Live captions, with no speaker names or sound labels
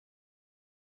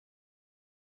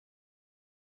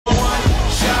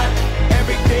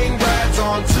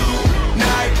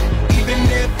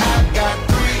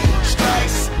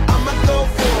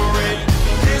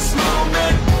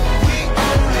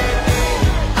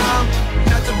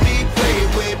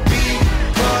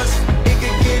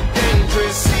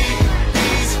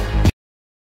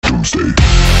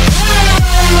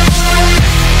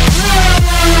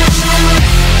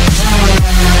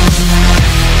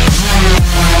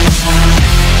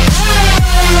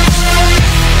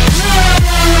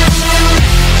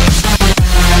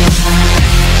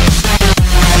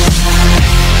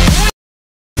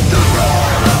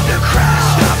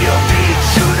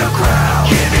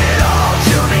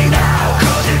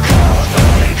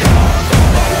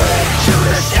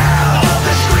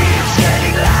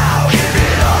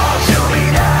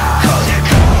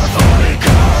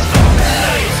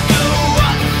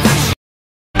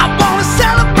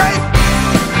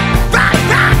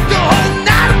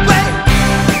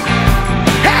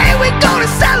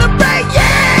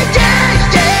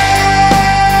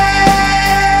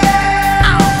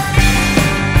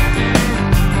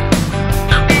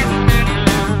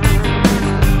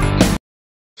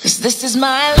this is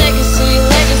my legacy,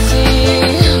 legacy.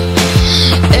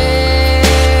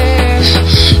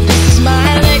 This is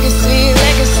my legacy,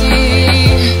 legacy.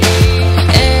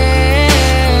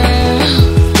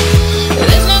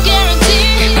 There's no guarantee,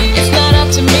 it's not up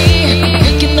to me.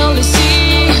 We can only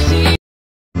see.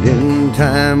 In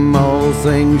time all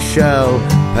things shall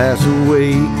pass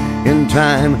away. In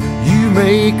time you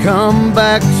may come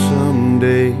back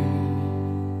someday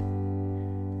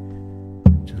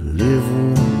to live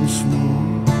once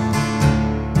more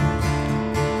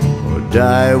or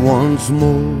die once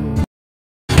more.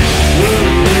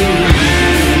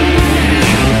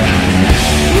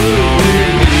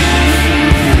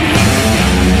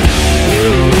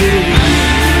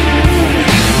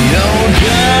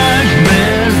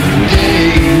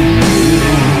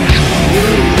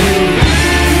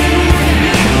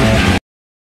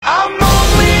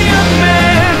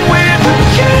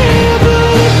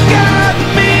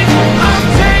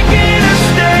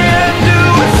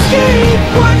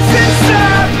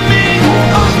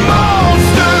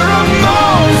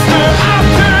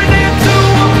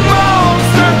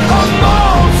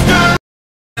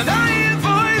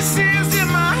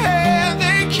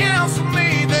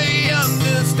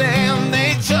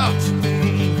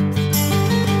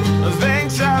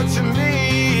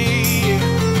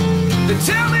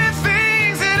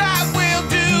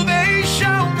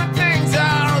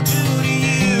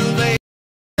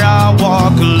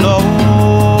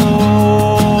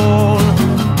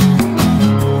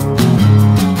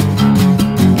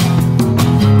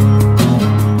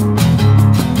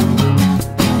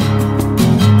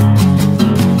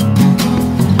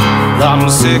 I'm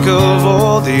sick of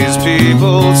all these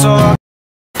people talking.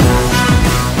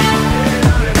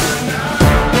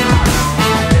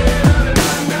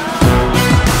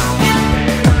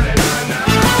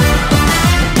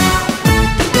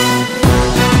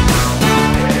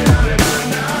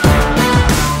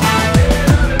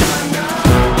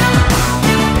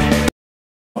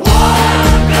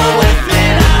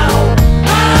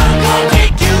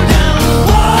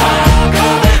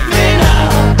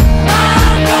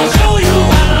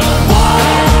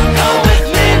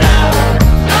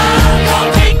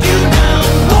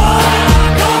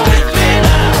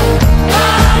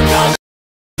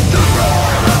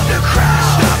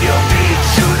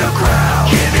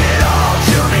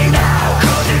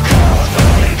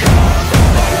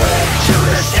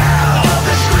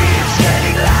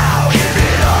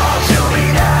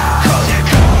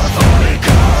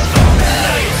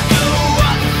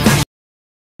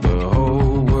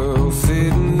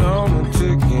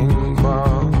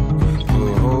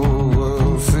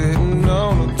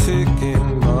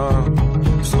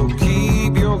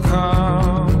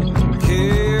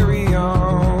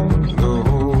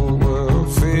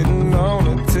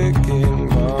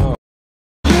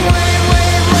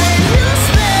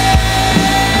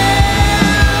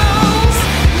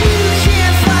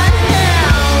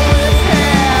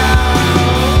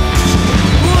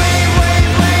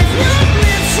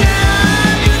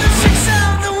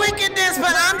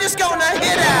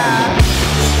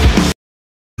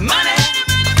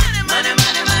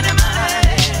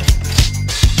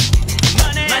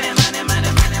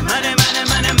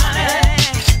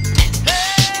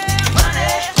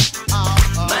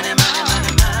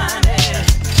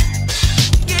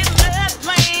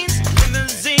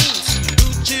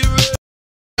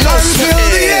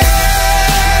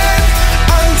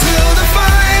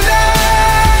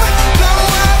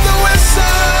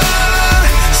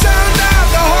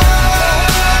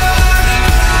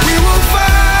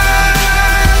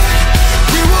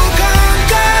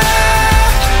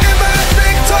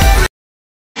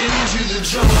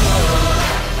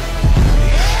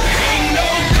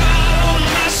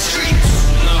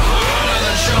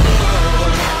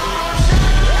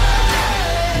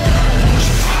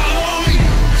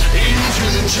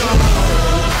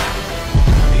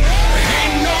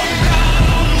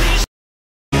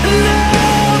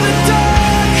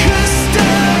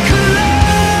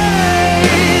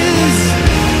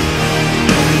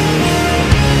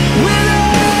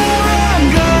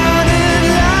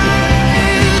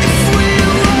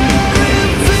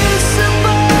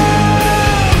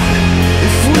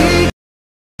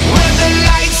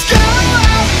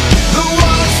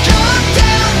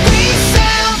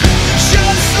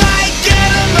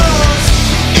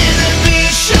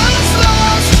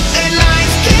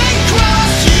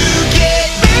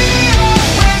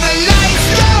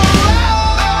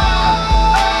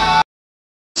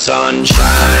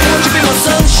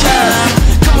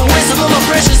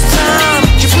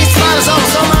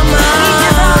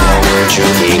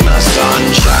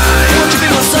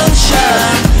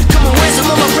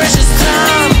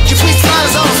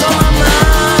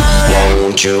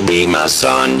 be my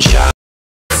sunshine.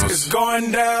 It's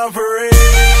going down for real.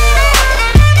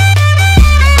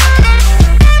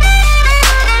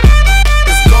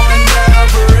 It's going down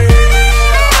for real.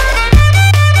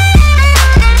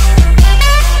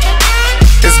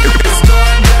 It's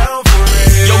going down for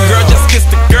real. Yo, girl, just kiss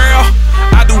the girl.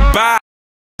 I do bye.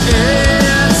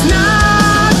 It's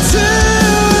not too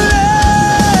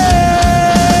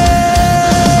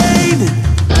late.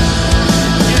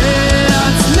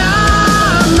 It's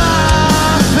not my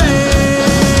fate.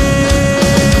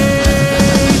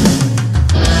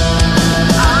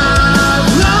 I've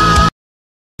lost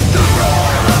The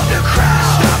roar of the crowd.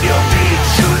 Stop your feet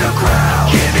to the ground.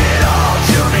 Give it all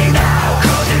to me now.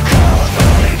 Cause it calls for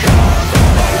me, calls for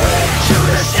my way to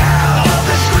the sound of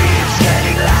the screams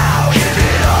getting loud. Give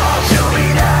it all to me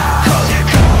now. Cause it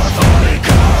calls for me,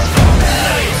 calls for me.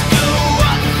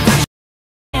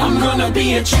 I'm gonna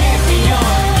be a champion.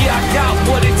 Yeah, I got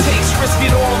what it takes. Risk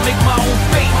it all, make my own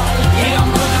fate. Yeah,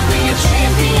 I'm gonna be a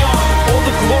champion. All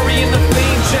the glory and the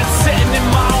fame, jet setting in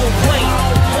my own plane.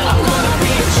 I'm gonna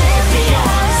be a champion.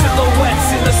 Silhouettes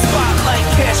in the spotlight,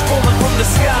 cash falling from the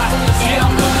sky. Yeah,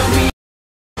 I'm gonna be.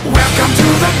 Welcome to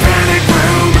the panic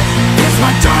room. It's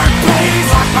my dark place.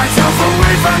 Lock myself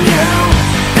away from you,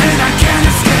 and I can't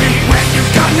escape when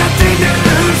you've got nothing to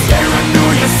lose.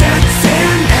 Paranoia sets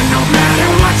in, and no matter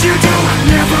what you do, I'm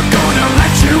never gonna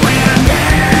let you in.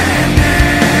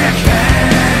 Panic,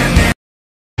 panic.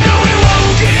 No, we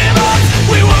won't give up.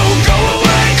 We won't go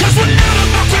away. Cause we're not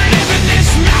about to live in this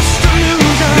master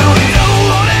illusion. No, we don't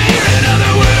wanna hear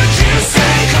another word you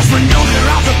say. Cause we know they're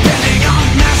all depending on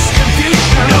mass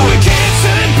confusion. No, we can't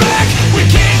turn back. We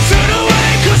can't turn away.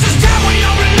 Cause it's time we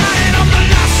are relying on the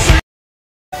last.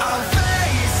 I'm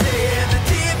facing the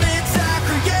demons I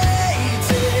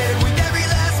created with every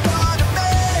last part of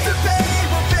me. The pain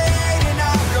will fade and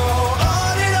I'll go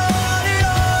on and on and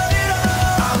on and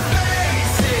on. I'm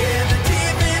facing the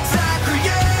demons I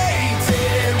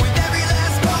created with every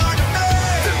last part of me.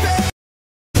 The pain.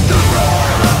 The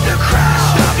roar of the crowd.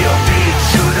 Stop your feet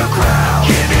to the ground.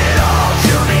 Give it all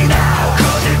to me now.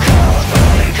 Cause it calls for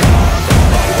me, calls for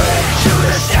my way to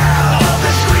the sound of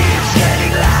the screams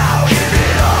getting loud. Give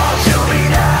it all to me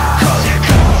now. Cause it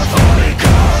calls for me,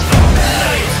 calls for me.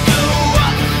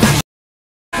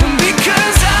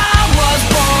 Because I was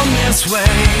born this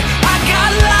way, I got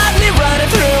lightning running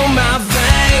through my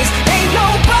veins. Ain't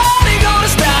nobody gonna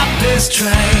stop this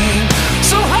train.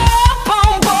 So hop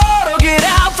on board or get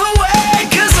out the way.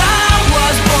 Cause I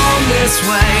was born this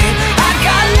way. I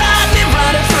got lightning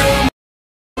running through my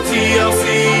TLC,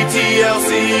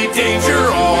 TLC, danger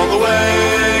all the way.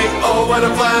 Oh, what a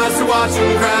blast to watch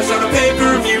them crash on a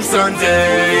pay-per-view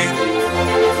Sunday.